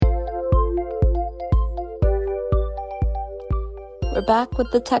We're back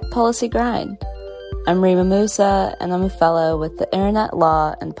with the Tech Policy Grind. I'm Rima Musa, and I'm a fellow with the Internet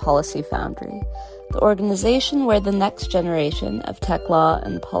Law and Policy Foundry, the organization where the next generation of tech law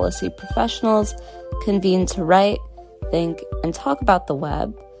and policy professionals convene to write, think, and talk about the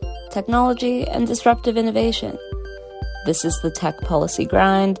web, technology, and disruptive innovation. This is the Tech Policy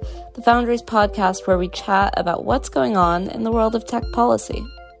Grind, the Foundry's podcast where we chat about what's going on in the world of tech policy.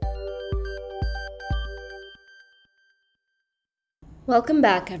 Welcome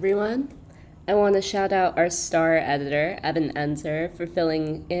back, everyone. I want to shout out our star editor, Evan Enzer, for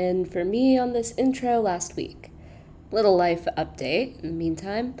filling in for me on this intro last week. Little life update in the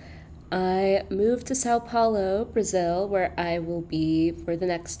meantime. I moved to Sao Paulo, Brazil, where I will be for the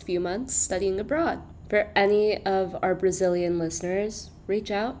next few months studying abroad. For any of our Brazilian listeners,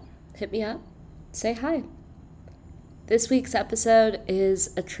 reach out, hit me up, say hi. This week's episode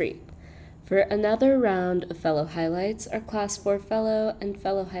is a treat. For another round of Fellow Highlights, our Class 4 Fellow and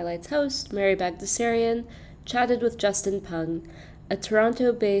Fellow Highlights host, Mary Bagdasarian, chatted with Justin Pung, a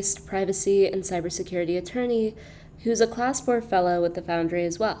Toronto-based privacy and cybersecurity attorney who's a Class 4 Fellow with the Foundry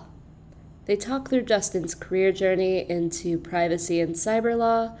as well. They talk through Justin's career journey into privacy and cyber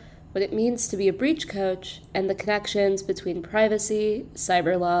law, what it means to be a breach coach, and the connections between privacy,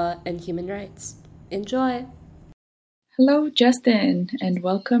 cyber law, and human rights. Enjoy! Hello, Justin, and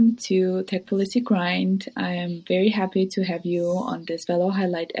welcome to Tech Policy Grind. I am very happy to have you on this Fellow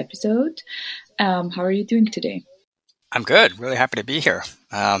Highlight episode. How are you doing today? I'm good. Really happy to be here.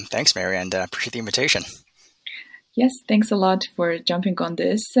 Thanks, Mary, and appreciate the invitation. Yes, thanks a lot for jumping on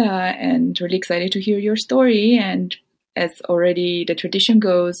this, and really excited to hear your story. And as already the tradition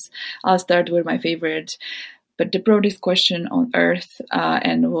goes, I'll start with my favorite, but the broadest question on earth,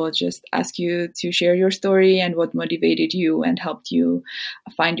 and we'll just ask you to share your story and what motivated you and helped you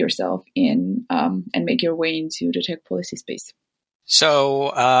find yourself in and make your way into the tech policy space.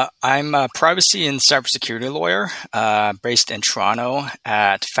 So I'm a privacy and cybersecurity lawyer based in Toronto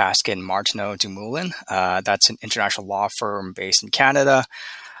at Fasken Martineau Dumoulin. That's an international law firm based in Canada.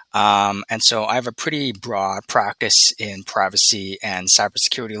 And so I have a pretty broad practice in privacy and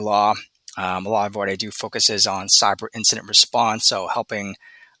cybersecurity law. A lot of what I do focuses on cyber incident response, so helping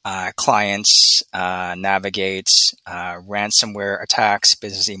clients navigate ransomware attacks,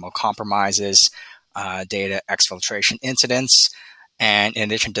 business email compromises, data exfiltration incidents. And in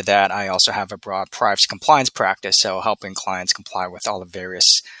addition to that, I also have a broad privacy compliance practice, so helping clients comply with all the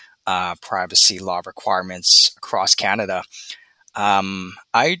various privacy law requirements across Canada.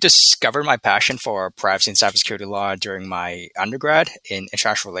 I discovered my passion for privacy and cybersecurity law during my undergrad in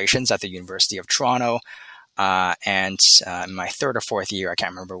international relations at the University of Toronto. And in my third or fourth year, I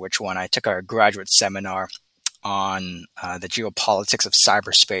can't remember which one, I took a graduate seminar on the geopolitics of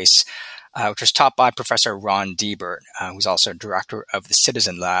cyberspace, which was taught by Professor Ron Diebert, who's also director of the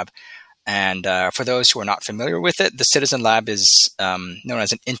Citizen Lab. And for those who are not familiar with it, the Citizen Lab is known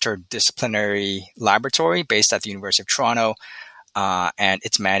as an interdisciplinary laboratory based at the University of Toronto. And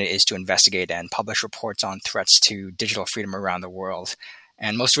its mandate is to investigate and publish reports on threats to digital freedom around the world.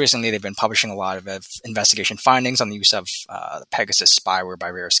 And most recently, they've been publishing a lot of investigation findings on the use of Pegasus spyware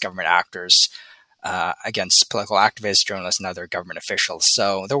by various government actors against political activists, journalists, and other government officials.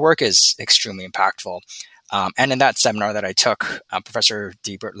 So their work is extremely impactful. And in that seminar that I took, Professor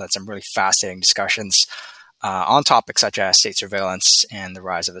Diebert led some really fascinating discussions on topics such as state surveillance and the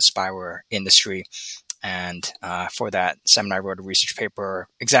rise of the spyware industry. And for that seminar, I wrote a research paper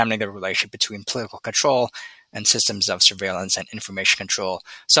examining the relationship between political control and systems of surveillance and information control.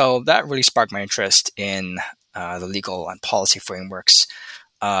 So that really sparked my interest in the legal and policy frameworks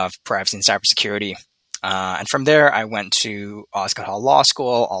of privacy and cybersecurity. And from there, I went to Osgoode Hall Law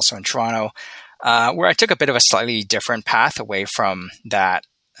School, also in Toronto, where I took a bit of a slightly different path away from that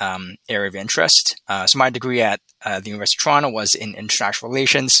area of interest. So my degree at the University of Toronto was in international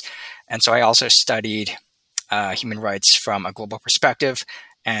relations. And so I also studied human rights from a global perspective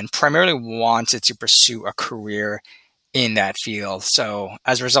and primarily wanted to pursue a career in that field. So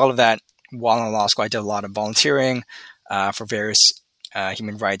as a result of that, while in law school, I did a lot of volunteering for various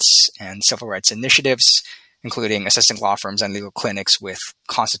human rights and civil rights initiatives, including assisting law firms and legal clinics with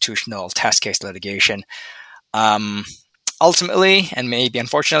constitutional test case litigation. Ultimately, and maybe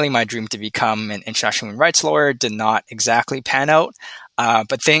unfortunately, my dream to become an international human rights lawyer did not exactly pan out,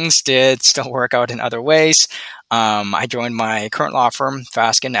 but things did still work out in other ways. I joined my current law firm,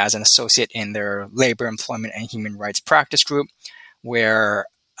 Fasken, as an associate in their labor, employment, and human rights practice group, where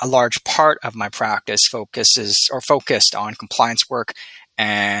a large part of my practice focused on compliance work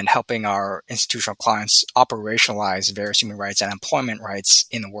and helping our institutional clients operationalize various human rights and employment rights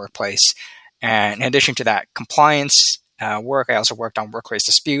in the workplace. And in addition to that compliance work. I also worked on workplace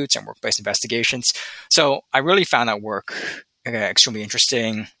disputes and workplace investigations. So I really found that work extremely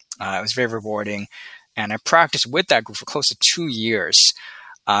interesting. It was very rewarding. And I practiced with that group for close to 2 years.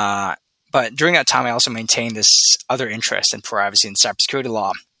 But during that time, I also maintained this other interest in privacy and cybersecurity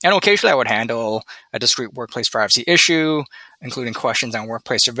law. And occasionally I would handle a discrete workplace privacy issue, including questions on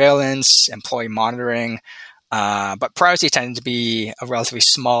workplace surveillance, employee monitoring. But privacy tended to be a relatively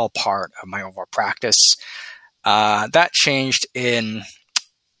small part of my overall practice. That changed in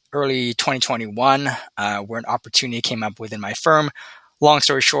early 2021, where an opportunity came up within my firm. Long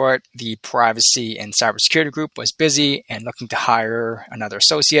story short, the privacy and cybersecurity group was busy and looking to hire another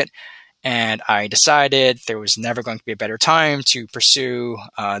associate. And I decided there was never going to be a better time to pursue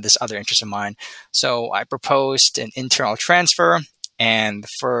this other interest of mine. So I proposed an internal transfer, and the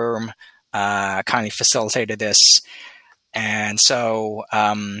firm kindly facilitated this. And so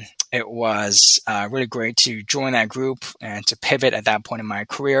it was really great to join that group and to pivot at that point in my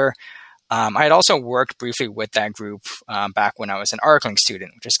career. I had also worked briefly with that group back when I was an articling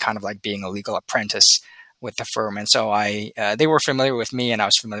student, which is kind of like being a legal apprentice with the firm. And so they were familiar with me and I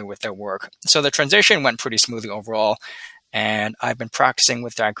was familiar with their work. So the transition went pretty smoothly overall. And I've been practicing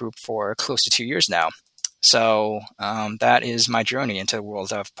with that group for close to 2 years now. So that is my journey into the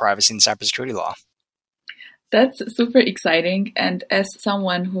world of privacy and cybersecurity law. That's super exciting. And as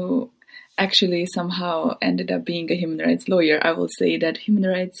someone who actually somehow ended up being a human rights lawyer, I will say that human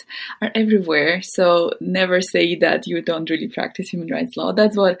rights are everywhere. So never say that you don't really practice human rights law.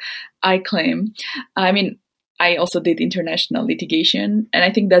 That's what I claim. I mean, I also did international litigation, and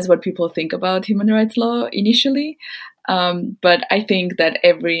I think that's what people think about human rights law initially. But I think that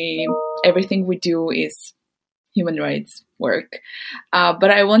everything we do is human rights work. But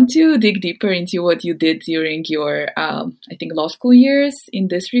I want to dig deeper into what you did during your, I think, law school years in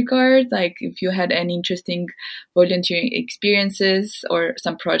this regard. Like if you had any interesting volunteering experiences or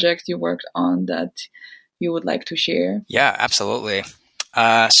some projects you worked on that you would like to share. Yeah, absolutely.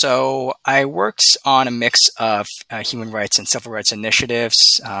 So I worked on a mix of human rights and civil rights initiatives.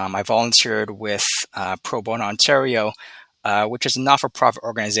 I volunteered with Pro Bono Ontario, which is a not-for-profit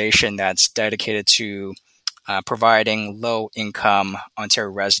organization that's dedicated to providing low-income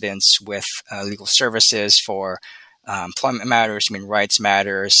Ontario residents with legal services for employment matters, human rights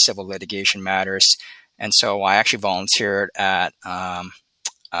matters, civil litigation matters. And so I actually volunteered at a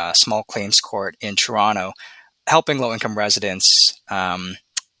small claims court in Toronto, helping low-income residents and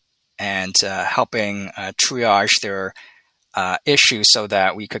helping triage their issues so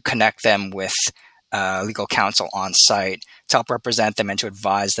that we could connect them with legal counsel on site to help represent them and to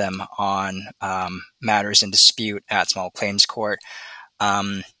advise them on matters in dispute at small claims court.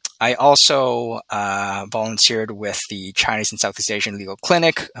 I also volunteered with the Chinese and Southeast Asian Legal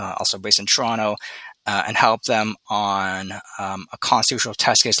Clinic, also based in Toronto, and helped them on a constitutional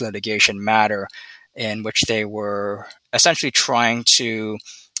test case litigation matter in which they were essentially trying to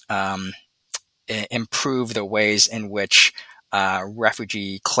improve the ways in which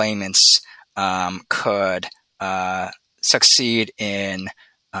refugee claimants could succeed in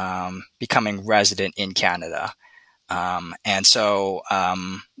becoming resident in Canada. And so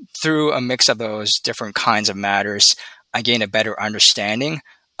through a mix of those different kinds of matters, I gained a better understanding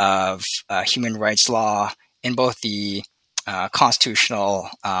of human rights law in both the constitutional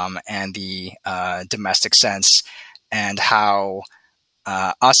and the domestic sense, and how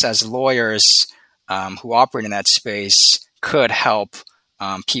us as lawyers who operate in that space could help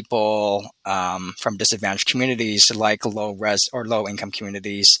people from disadvantaged communities like low income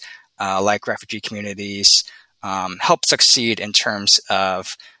communities, like refugee communities, help succeed in terms of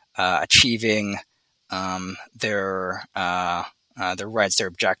achieving their rights, their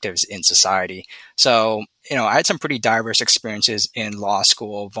objectives in society. So, I had some pretty diverse experiences in law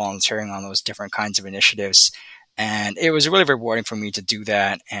school, volunteering on those different kinds of initiatives. And it was really rewarding for me to do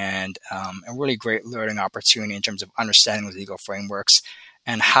that, and a really great learning opportunity in terms of understanding the legal frameworks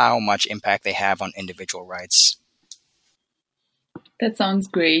and how much impact they have on individual rights. That sounds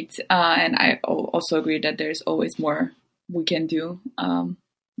great. And I also agree that there's always more we can do,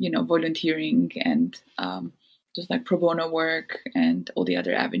 volunteering and just like pro bono work and all the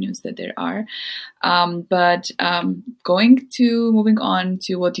other avenues that there are. But moving on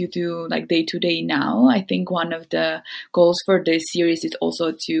to what you do like day to day now, I think one of the goals for this series is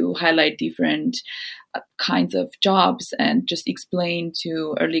also to highlight different kinds of jobs and just explain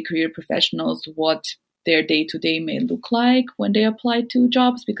to early career professionals what their day-to-day may look like when they apply to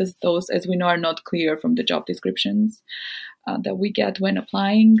jobs, because those, as we know, are not clear from the job descriptions that we get when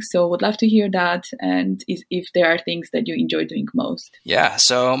applying. So would love to hear that, and if there are things that you enjoy doing most. Yeah,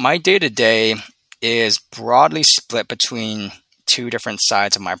 so my day-to-day is broadly split between two different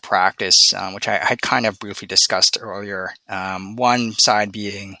sides of my practice, which I had kind of briefly discussed earlier. One side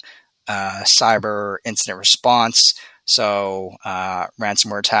being cyber incident response, so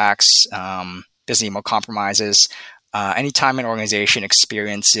ransomware attacks, business email compromises. Anytime an organization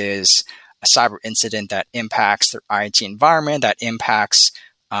experiences a cyber incident that impacts their IT environment, that impacts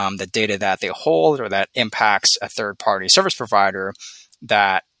the data that they hold, or that impacts a third-party service provider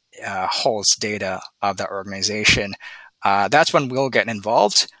that holds data of the organization, that's when we'll get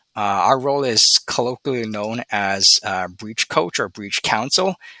involved. Our role is colloquially known as breach coach or breach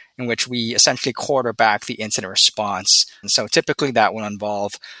counsel, in which we essentially quarterback the incident response. And so typically that will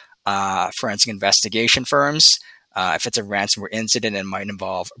involve forensic investigation firms. If it's a ransomware incident, it might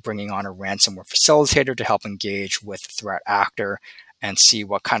involve bringing on a ransomware facilitator to help engage with the threat actor and see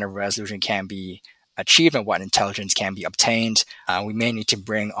what kind of resolution can be achieved and what intelligence can be obtained. We may need to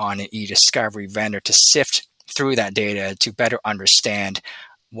bring on an e-discovery vendor to sift through that data to better understand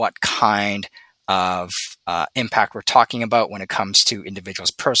what kind of impact we're talking about when it comes to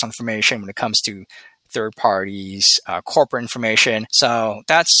individuals' personal information, when it comes to third parties, corporate information. So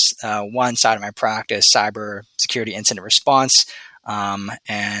that's one side of my practice, cyber security incident response.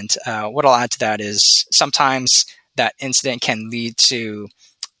 And what I'll add to that is sometimes that incident can lead to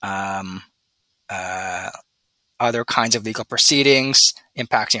other kinds of legal proceedings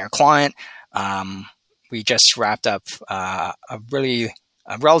impacting our client. We just wrapped up a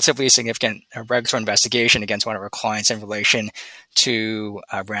relatively significant regulatory investigation against one of our clients in relation to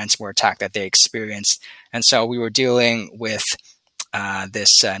a ransomware attack that they experienced. And so we were dealing with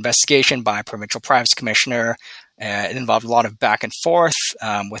this investigation by a provincial privacy commissioner. It involved a lot of back and forth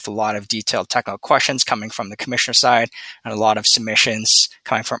with a lot of detailed technical questions coming from the commissioner side and a lot of submissions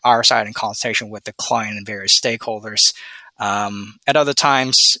coming from our side in consultation with the client and various stakeholders. At other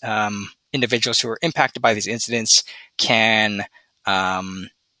times, individuals who are impacted by these incidents can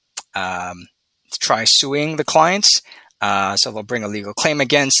try suing the clients. So they'll bring a legal claim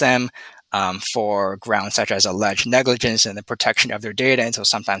against them for grounds such as alleged negligence in the protection of their data. And so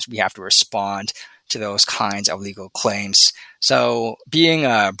sometimes we have to respond to those kinds of legal claims. So being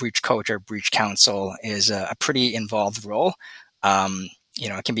a breach coach or breach counsel is a pretty involved role.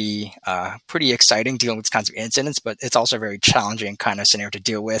 It can be pretty exciting dealing with these kinds of incidents, but it's also a very challenging kind of scenario to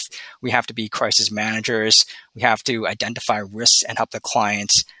deal with. We have to be crisis managers. We have to identify risks and help the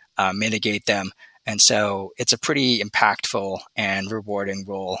clients mitigate them. And so it's a pretty impactful and rewarding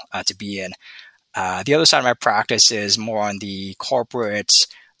role to be in. The other side of my practice is more on the corporate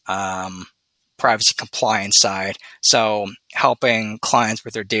privacy compliance side. So helping clients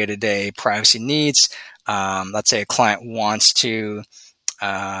with their day-to-day privacy needs. Let's say a client wants to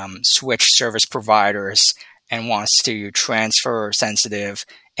switch service providers and wants to transfer sensitive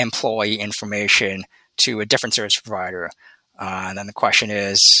employee information to a different service provider. And then the question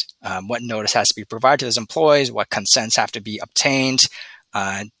is, what notice has to be provided to those employees? What consents have to be obtained?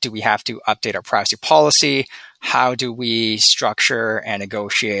 Do we have to update our privacy policy? How do we structure and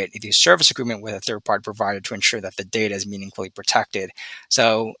negotiate the service agreement with a third-party provider to ensure that the data is meaningfully protected?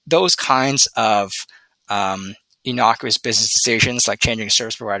 So those kinds of innocuous business decisions like changing a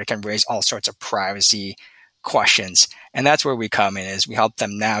service provider can raise all sorts of privacy questions. And that's where we come in, is we help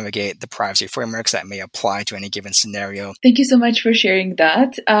them navigate the privacy frameworks that may apply to any given scenario. Thank you so much for sharing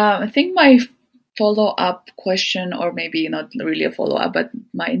that. I think my follow-up question, or maybe not really a follow-up, but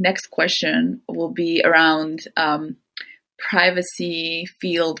my next question will be around privacy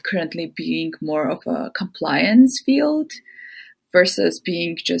field currently being more of a compliance field versus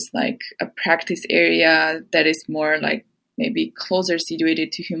being just like a practice area that is more like maybe closer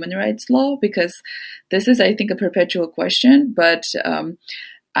situated to human rights law, because this is, I think, a perpetual question. But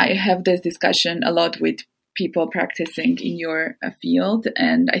I have this discussion a lot with people practicing in your field.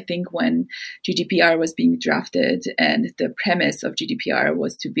 And I think when GDPR was being drafted and the premise of GDPR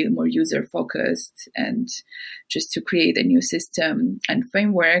was to be more user focused and just to create a new system and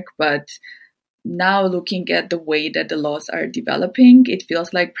framework. But now looking at the way that the laws are developing, it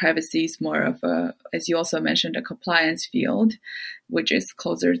feels like privacy is more of a, as you also mentioned, a compliance field, which is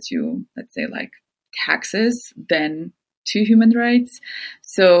closer to, let's say, like taxes than to human rights.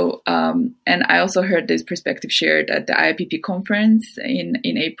 So, and I also heard this perspective shared at the IIPP conference in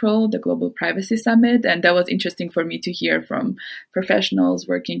April, the Global Privacy Summit. And that was interesting for me to hear from professionals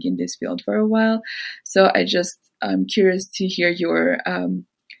working in this field for a while. So I'm curious to hear your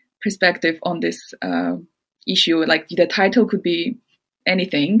perspective on this issue. Like the title could be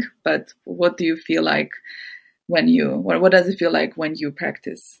anything, but what do you feel like what does it feel like when you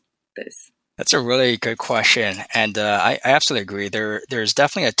practice this? That's a really good question, and I absolutely agree. There's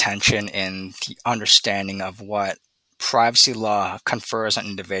definitely a tension in the understanding of what privacy law confers on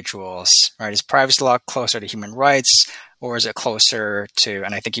individuals. Right? Is privacy law closer to human rights, or is it closer to?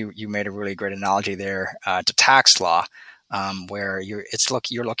 And I think you made a really great analogy there to tax law, where you're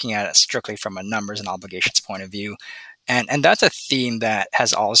looking at it strictly from a numbers and obligations point of view, and that's a theme that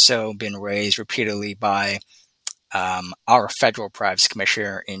has also been raised repeatedly by our federal privacy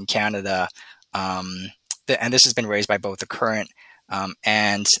commissioner in Canada, and this has been raised by both the current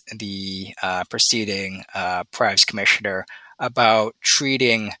and the preceding privacy commissioner about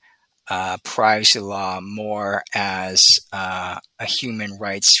treating privacy law more as a human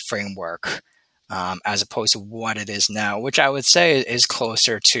rights framework as opposed to what it is now, which I would say is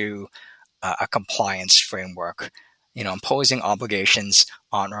closer to a compliance framework, imposing obligations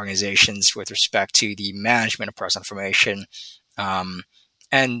on organizations with respect to the management of personal information.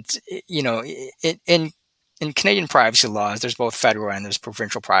 And, in Canadian privacy laws, there's both federal and there's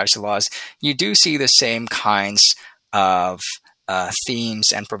provincial privacy laws. You do see the same kinds of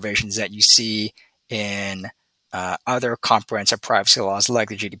themes and provisions that you see in other comprehensive privacy laws like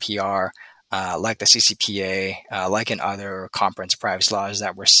the GDPR, like the CCPA, like in other comprehensive privacy laws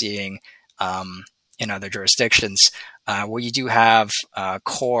that we're seeing in other jurisdictions, where you do have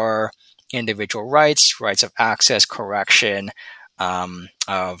core individual rights of access, correction,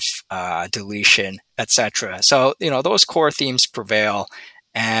 of deletion, etc. So, those core themes prevail.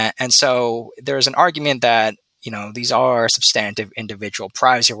 And so there's an argument that, these are substantive individual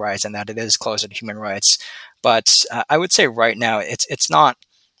privacy rights and that it is closer to human rights. But I would say right now it's not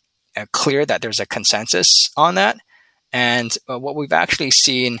clear that there's a consensus on that. And what we've actually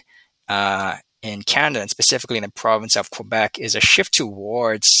seen in Canada, and specifically in the province of Quebec, is a shift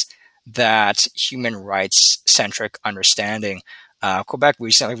towards that human rights-centric understanding. Quebec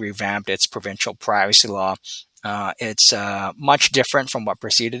recently revamped its provincial privacy law. It's much different from what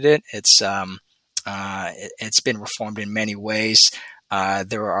preceded it. It's been reformed in many ways.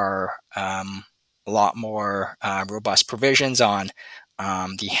 There are a lot more robust provisions on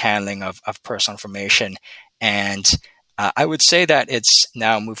the handling of personal information. And I would say that it's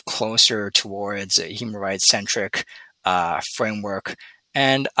now moved closer towards a human rights-centric framework.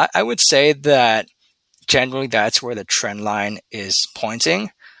 And I would say that generally that's where the trend line is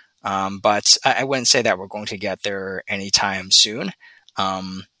pointing. But I wouldn't say that we're going to get there anytime soon.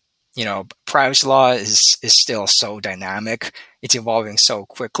 Privacy law is still so dynamic. It's evolving so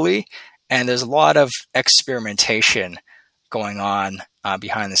quickly. And there's a lot of experimentation going on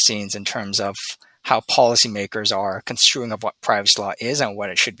behind the scenes in terms of how policymakers are construing of what privacy law is and what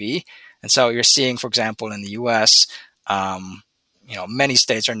it should be. And so you're seeing, for example, in the U.S., many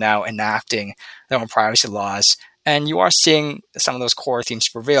states are now enacting their own privacy laws, and you are seeing some of those core themes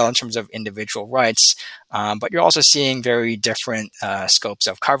prevail in terms of individual rights. But you're also seeing very different scopes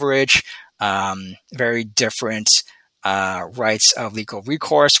of coverage, very different rights of legal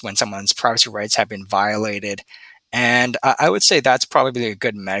recourse when someone's privacy rights have been violated. And I would say that's probably a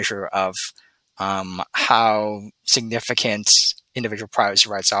good measure of how significant individual privacy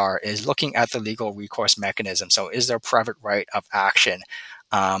rights are, is looking at the legal recourse mechanism. So is there a private right of action?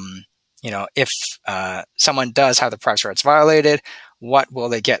 If someone does have the privacy rights violated, what will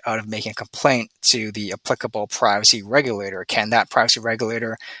they get out of making a complaint to the applicable privacy regulator? Can that privacy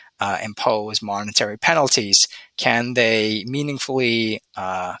regulator impose monetary penalties? Can they meaningfully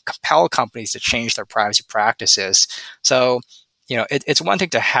compel companies to change their privacy practices? So, it's one thing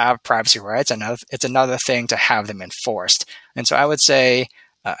to have privacy rights, it's another thing to have them enforced. And so I would say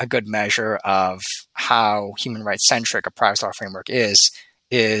a good measure of how human rights centric a privacy law framework is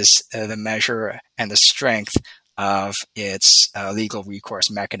the measure and the strength of its legal recourse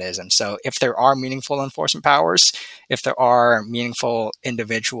mechanism. So if there are meaningful enforcement powers, if there are meaningful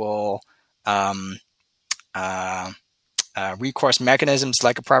individual recourse mechanisms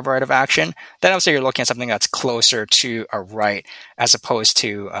like a private right of action, then I would say you're looking at something that's closer to a right as opposed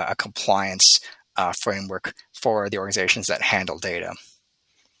to a compliance framework for the organizations that handle data.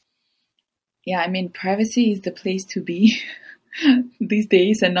 Yeah, privacy is the place to be these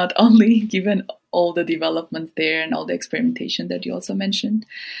days, and not only given all the developments there and all the experimentation that you also mentioned.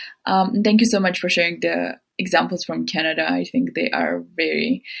 Thank you so much for sharing the examples from Canada. I think they are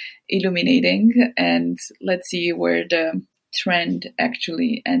very illuminating, and let's see where the trend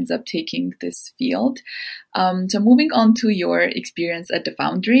actually ends up taking this field. So moving on to your experience at the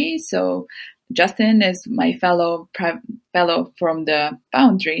Foundry. So Justin is my fellow from the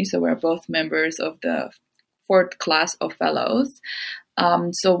Foundry, so we're both members of the 4th class of fellows.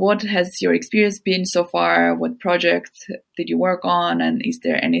 So what has your experience been so far? What projects did you work on? And is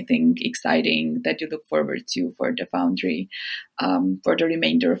there anything exciting that you look forward to for the Foundry for the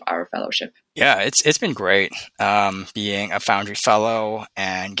remainder of our fellowship? Yeah, it's been great being a Foundry Fellow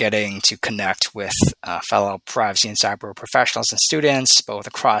and getting to connect with fellow privacy and cyber professionals and students, both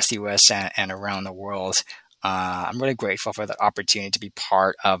across the US and around the world. I'm really grateful for the opportunity to be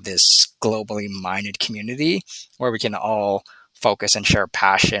part of this globally minded community where we can all focus and share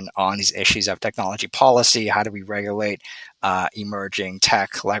passion on these issues of technology policy. How do we regulate emerging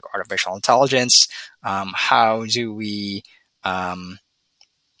tech like artificial intelligence? How do we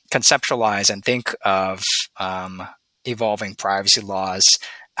conceptualize and think of evolving privacy laws?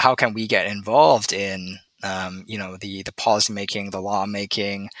 How can we get involved in the policy making, the law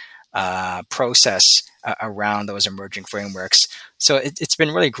making process around those emerging frameworks? So it's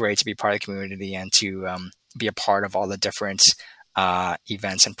been really great to be part of the community and to be a part of all the different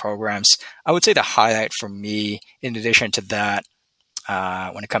events and programs. I would say the highlight for me, in addition to that,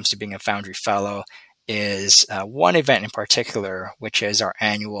 when it comes to being a Foundry Fellow, is one event in particular, which is our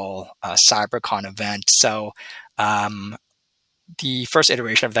annual CyberCon event. So the first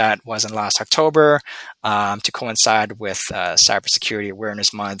iteration of that was in last October to coincide with Cybersecurity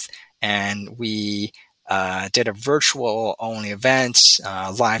Awareness Month. And we did a virtual only event,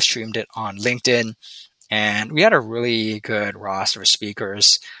 live streamed it on LinkedIn. And we had a really good roster of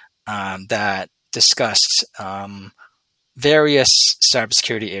speakers that discussed various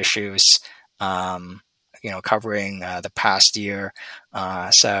cybersecurity issues, covering the past year.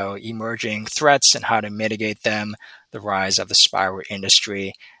 So emerging threats and how to mitigate them, the rise of the spyware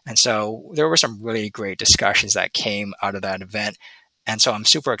industry. And so there were some really great discussions that came out of that event. And so I'm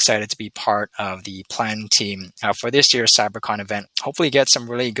super excited to be part of the planning team for this year's CyberCon event. Hopefully get some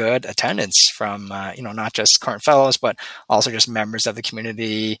really good attendance from, not just current fellows, but also just members of the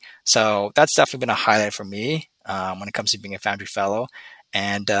community. So that's definitely been a highlight for me when it comes to being a Foundry Fellow.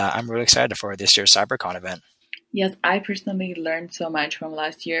 And I'm really excited for this year's CyberCon event. Yes, I personally learned so much from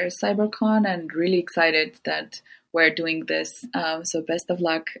last year's CyberCon and really excited that we're doing this. So best of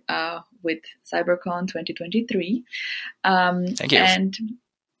luck with CyberCon 2023. Thank you. And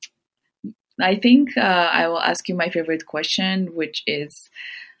I think I will ask you my favorite question, which is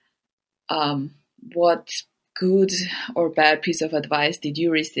what good or bad piece of advice did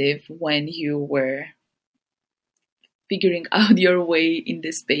you receive when you were figuring out your way in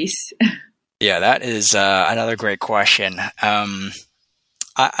this space? Yeah, that is another great question.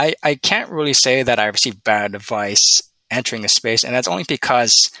 I can't really say that I received bad advice entering the space, and that's only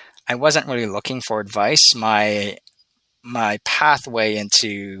because I wasn't really looking for advice. My pathway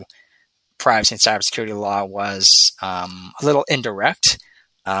into privacy and cybersecurity law was a little indirect,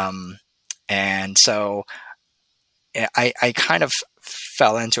 and so I kind of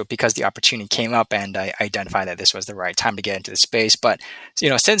fell into it because the opportunity came up and I identified that this was the right time to get into the space. But,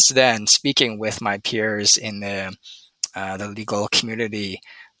 since then, speaking with my peers in the legal community,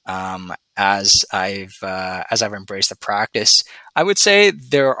 as I've embraced the practice, I would say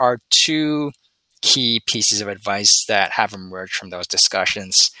there are two key pieces of advice that have emerged from those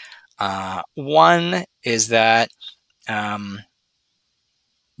discussions. One is that you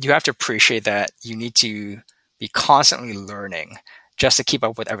have to appreciate that you need to be constantly learning just to keep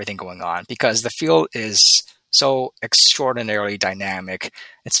up with everything going on, because the field is so extraordinarily dynamic.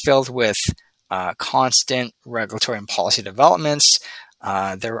 It's filled with constant regulatory and policy developments.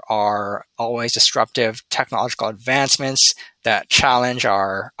 There are always disruptive technological advancements that challenge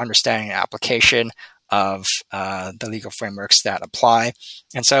our understanding and application of the legal frameworks that apply.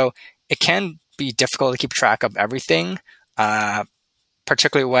 And so it can be difficult to keep track of everything,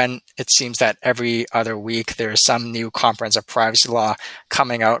 particularly when it seems that every other week there's some new comprehensive privacy law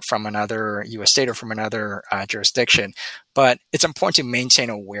coming out from another U.S. state or from another jurisdiction. But it's important to maintain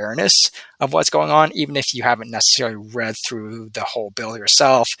awareness of what's going on, even if you haven't necessarily read through the whole bill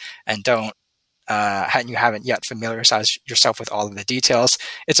yourself and you haven't yet familiarized yourself with all of the details.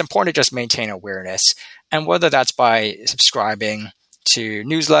 It's important to just maintain awareness. And whether that's by subscribing to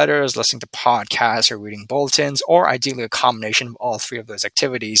newsletters, listening to podcasts, or reading bulletins, or ideally a combination of all three of those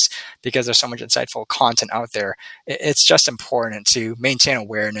activities, because there's so much insightful content out there. It's just important to maintain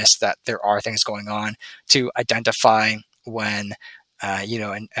awareness that there are things going on, to identify when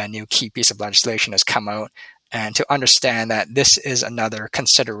a new key piece of legislation has come out, and to understand that this is another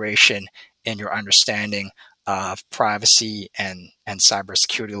consideration in your understanding of privacy and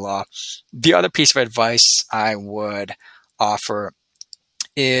cybersecurity law. The other piece of advice I would offer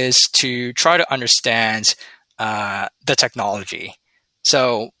is to try to understand the technology.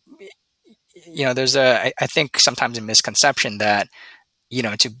 So, there's I think sometimes a misconception that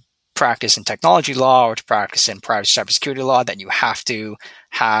to practice in technology law or to practice in privacy cybersecurity law, that you have to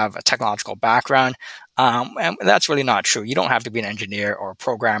have a technological background. And that's really not true. You don't have to be an engineer or a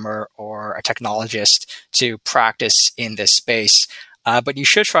programmer or a technologist to practice in this space. But you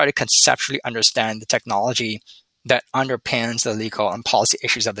should try to conceptually understand the technology that underpins the legal and policy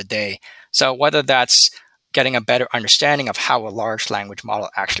issues of the day. So whether that's getting a better understanding of how a large language model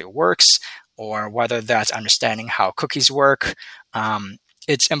actually works, or whether that's understanding how cookies work,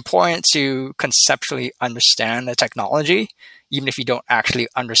 it's important to conceptually understand the technology, even if you don't actually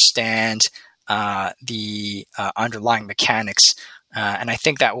understand the underlying mechanics. And I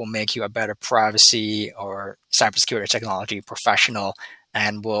think that will make you a better privacy or cybersecurity technology professional,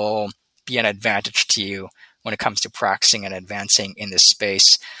 and will be an advantage to you when it comes to practicing and advancing in this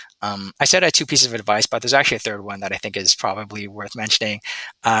space. I said I had two pieces of advice, but there's actually a third one that I think is probably worth mentioning.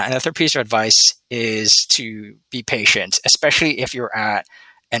 And the third piece of advice is to be patient, especially if you're at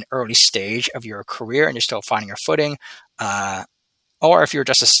an early stage of your career and you're still finding your footing, or if you're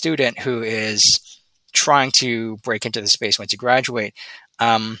just a student who is trying to break into the space once you graduate.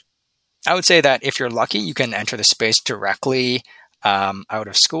 I would say that if you're lucky, you can enter the space directly out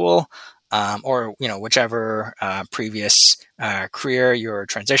of school, or whichever previous career you're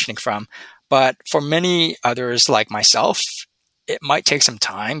transitioning from. But for many others like myself, it might take some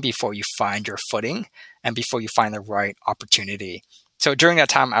time before you find your footing and before you find the right opportunity. So during that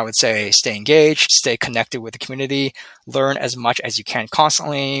time, I would say stay engaged, stay connected with the community, learn as much as you can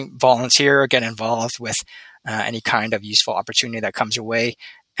constantly, volunteer, get involved with any kind of useful opportunity that comes your way,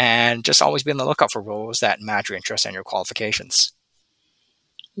 and just always be on the lookout for roles that match your interests and your qualifications.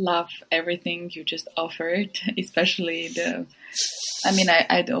 Love everything you just offered, especially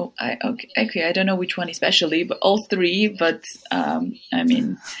I don't know which one especially, but all three. But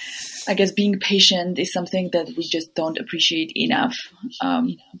I guess being patient is something that we just don't appreciate enough.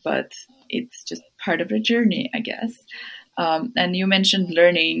 But it's just part of the journey, I guess. And you mentioned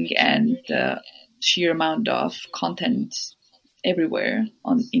learning and the sheer amount of content everywhere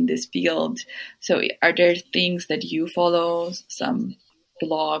in this field. So are there things that you follow, some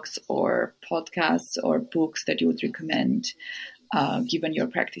blogs or podcasts or books that you would recommend given your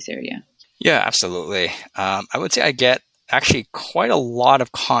practice area? Yeah, absolutely. I would say I get actually quite a lot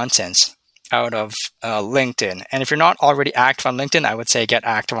of content out of LinkedIn. And if you're not already active on LinkedIn, I would say get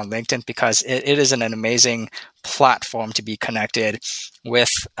active on LinkedIn, because it is an amazing platform to be connected with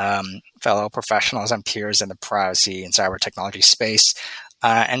fellow professionals and peers in the privacy and cyber technology space.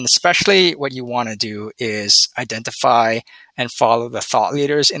 And especially what you want to do is identify and follow the thought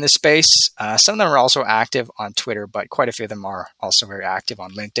leaders in the space. Some of them are also active on Twitter, but quite a few of them are also very active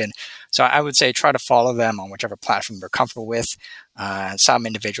on LinkedIn. So I would say try to follow them on whichever platform you're comfortable with. Some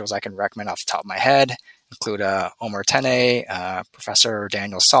individuals I can recommend off the top of my head include Omer Tene, Professor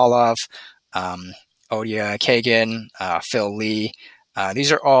Daniel Solov, Odia Kagan, Phil Lee.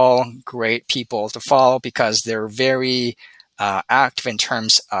 These are all great people to follow because they're very active in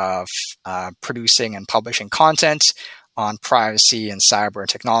terms of producing and publishing content on privacy and cyber and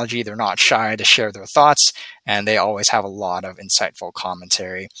technology. They're not shy to share their thoughts, and they always have a lot of insightful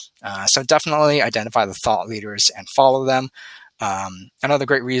commentary. So definitely identify the thought leaders and follow them. Another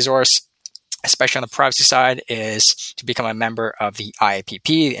great resource, especially on the privacy side, is to become a member of the IAPP,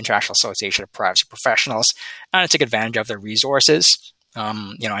 the International Association of Privacy Professionals, and to take advantage of their resources.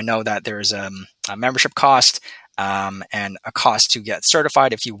 I know that there's a membership cost, and a cost to get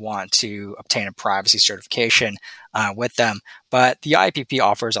certified if you want to obtain a privacy certification with them. But the IPP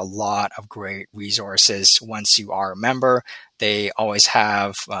offers a lot of great resources once you are a member. They always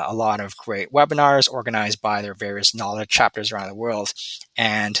have a lot of great webinars organized by their various knowledge chapters around the world.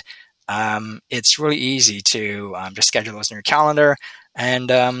 And it's really easy to just schedule those in your calendar and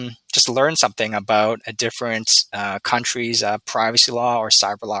just learn something about a different country's privacy law or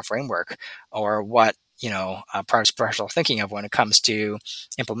cyber law framework, or what privacy professionals are thinking of when it comes to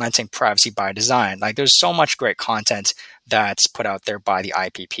implementing privacy by design. Like, there's so much great content that's put out there by the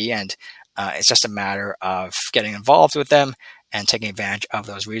IPP, and it's just a matter of getting involved with them and taking advantage of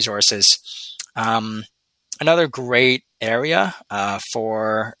those resources. Another great area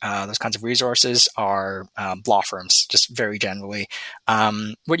for those kinds of resources are law firms, just very generally.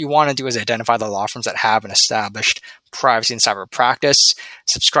 What you want to do is identify the law firms that have an established privacy and cyber practice,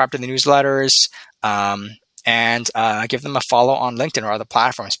 subscribe to the newsletters, and give them a follow on LinkedIn or other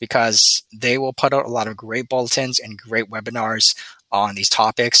platforms, because they will put out a lot of great bulletins and great webinars on these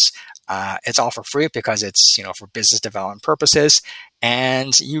topics. It's all for free because it's for business development purposes,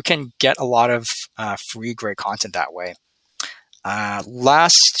 and you can get a lot of free great content that way.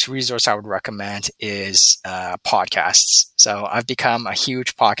 Last resource I would recommend is podcasts. So I've become a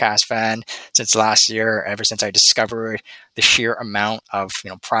huge podcast fan since last year, ever since I discovered the sheer amount of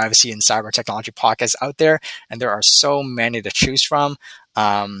privacy and cyber technology podcasts out there. And there are so many to choose from.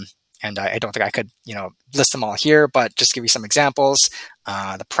 And I don't think I could list them all here, but just give you some examples.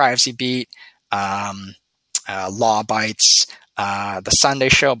 The Privacy Beat, Law Bites, The Sunday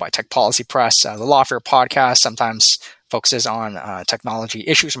Show by Tech Policy Press, the Lawfare podcast sometimes focuses on technology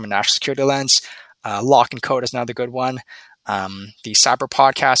issues from a national security lens. Lock and Code is another good one. The Cyber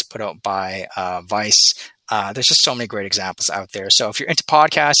podcast put out by Vice. There's just so many great examples out there. So if you're into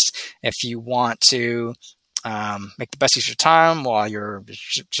podcasts, if you want to make the best use of your time while you're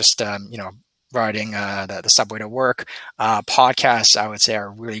just riding the subway to work, podcasts, I would say, are a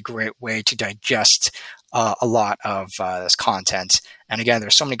really great way to digest a lot of this content. And again,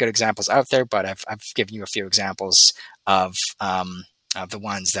 there's so many good examples out there, but I've given you a few examples of the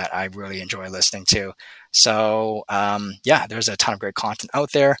ones that I really enjoy listening to. So there's a ton of great content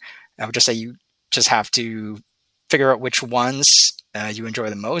out there. I would just say you just have to figure out which ones you enjoy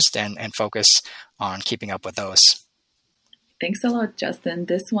the most and focus on keeping up with those. Thanks a lot, Justin.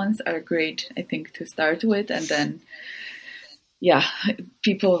 These ones are great, I think, to start with. And then,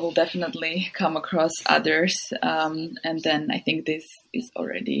 people will definitely come across others. And then I think this is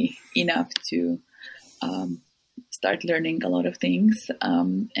already enough to start learning a lot of things.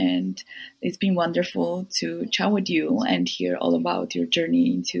 And it's been wonderful to chat with you and hear all about your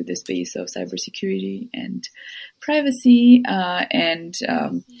journey into the space of cybersecurity and privacy, and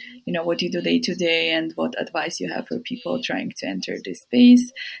what you do day to day and what advice you have for people trying to enter this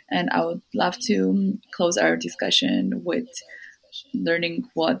space. And I would love to close our discussion with learning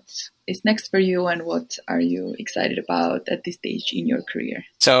what is next for you and what are you excited about at this stage in your career.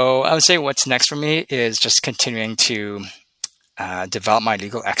 So I would say what's next for me is just continuing to develop my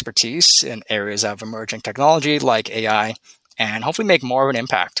legal expertise in areas of emerging technology like AI, and hopefully make more of an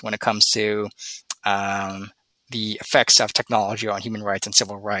impact when it comes to the effects of technology on human rights and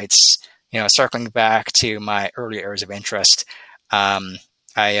civil rights. Circling back to my early areas of interest,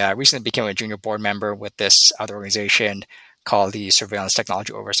 I recently became a junior board member with this other organization called the Surveillance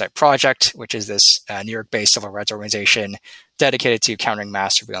Technology Oversight Project, which is this New York-based civil rights organization dedicated to countering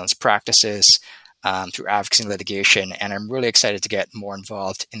mass surveillance practices through advocacy and litigation. And I'm really excited to get more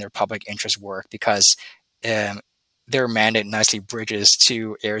involved in their public interest work because their mandate nicely bridges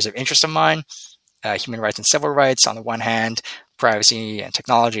two areas of interest of mine: human rights and civil rights on the one hand, privacy and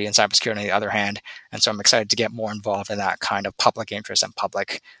technology and cybersecurity on the other hand. And so I'm excited to get more involved in that kind of public interest and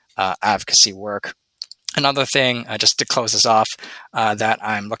public advocacy work. Another thing, just to close this off, that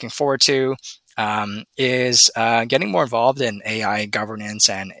I'm looking forward to is getting more involved in AI governance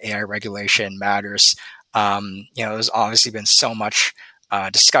and AI regulation matters. There's obviously been so much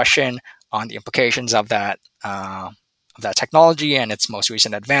discussion on the implications of that technology and its most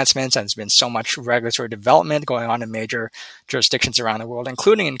recent advancements, and there's been so much regulatory development going on in major jurisdictions around the world,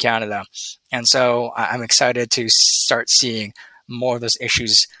 including in Canada. And so I'm excited to start seeing more of those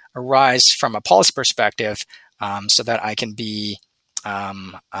issues arise from a policy perspective, so that I can be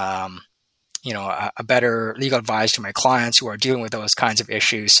a better legal advisor to my clients who are dealing with those kinds of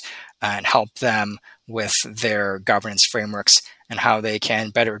issues, and help them with their governance frameworks and how they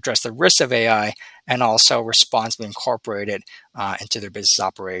can better address the risks of AI and also responsibly incorporate it into their business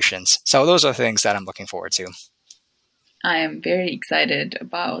operations. So those are things that I'm looking forward to. I am very excited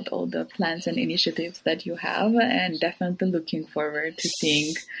about all the plans and initiatives that you have, and definitely looking forward to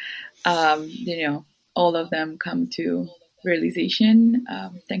seeing, all of them come to realization.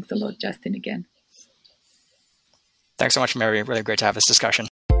 Thanks a lot, Justin, again. Thanks so much, Mary. Really great to have this discussion.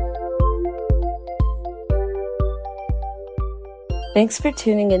 Thanks for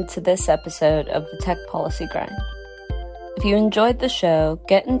tuning into this episode of the Tech Policy Grind. If you enjoyed the show,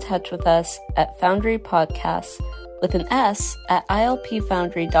 get in touch with us at Foundry Podcasts with an S at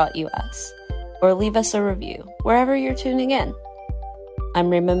ilpfoundry.us, or leave us a review wherever you're tuning in. I'm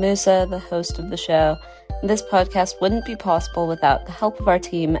Rima Musa, the host of the show, and this podcast wouldn't be possible without the help of our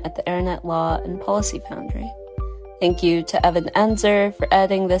team at the Internet Law and Policy Foundry. Thank you to Evan Enzer for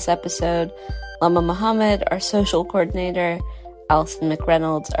editing this episode, Lama Mohammed, our social coordinator, Alison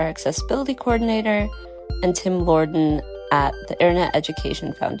McReynolds, our accessibility coordinator, and Tim Lorden at the Internet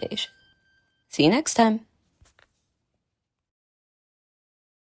Education Foundation. See you next time.